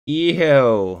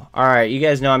Yo, alright, you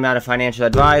guys know I'm not a financial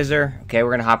advisor. Okay, we're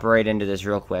gonna hop right into this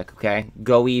real quick, okay?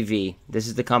 GOEV. This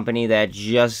is the company that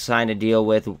just signed a deal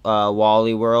with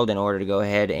Wally World in order to go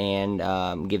ahead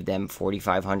and give them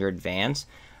 4,500 vans.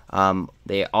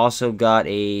 They also got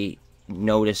a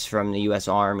notice from the U.S.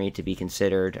 Army to be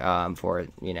considered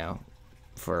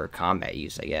for combat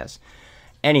use, I guess.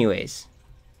 Anyways,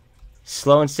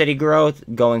 slow and steady growth,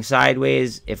 going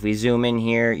sideways. If we zoom in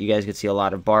here, you guys could see a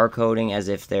lot of barcoding as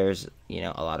if there's,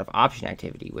 a lot of option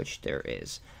activity, which there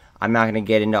is. I'm not going to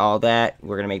get into all that.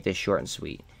 We're going to make this short and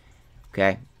sweet.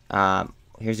 Okay?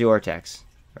 Here's the Ortex,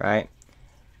 right?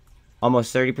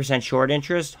 Almost 30% short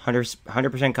interest,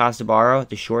 100% cost to borrow.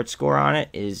 The short score on it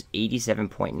is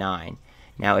 87.9.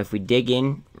 Now, if we dig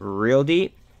in real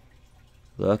deep,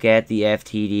 look at the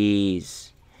FTDs.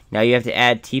 Now you have to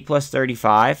add T plus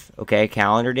 35, okay,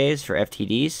 calendar days for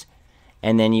FTDs.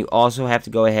 And then you also have to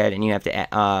go ahead and you have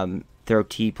to throw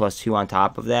T plus 2 on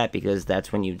top of that, because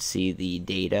that's when you'd see the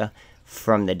data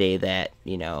from the day that,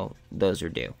 those are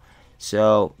due.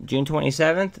 So June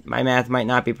 27th, my math might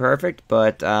not be perfect,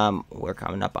 but we're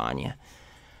coming up on you.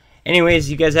 Anyways,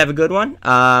 you guys have a good one.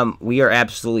 We are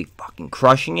absolutely fucking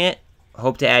crushing it.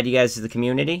 Hope to add you guys to the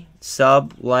community.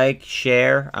 Sub, like,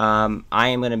 share. I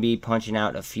am going to be punching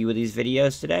out a few of these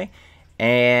videos today,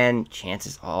 and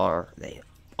chances are they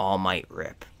all might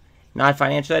rip. Not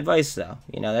financial advice, though.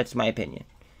 That's my opinion.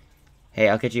 Hey,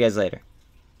 I'll catch you guys later.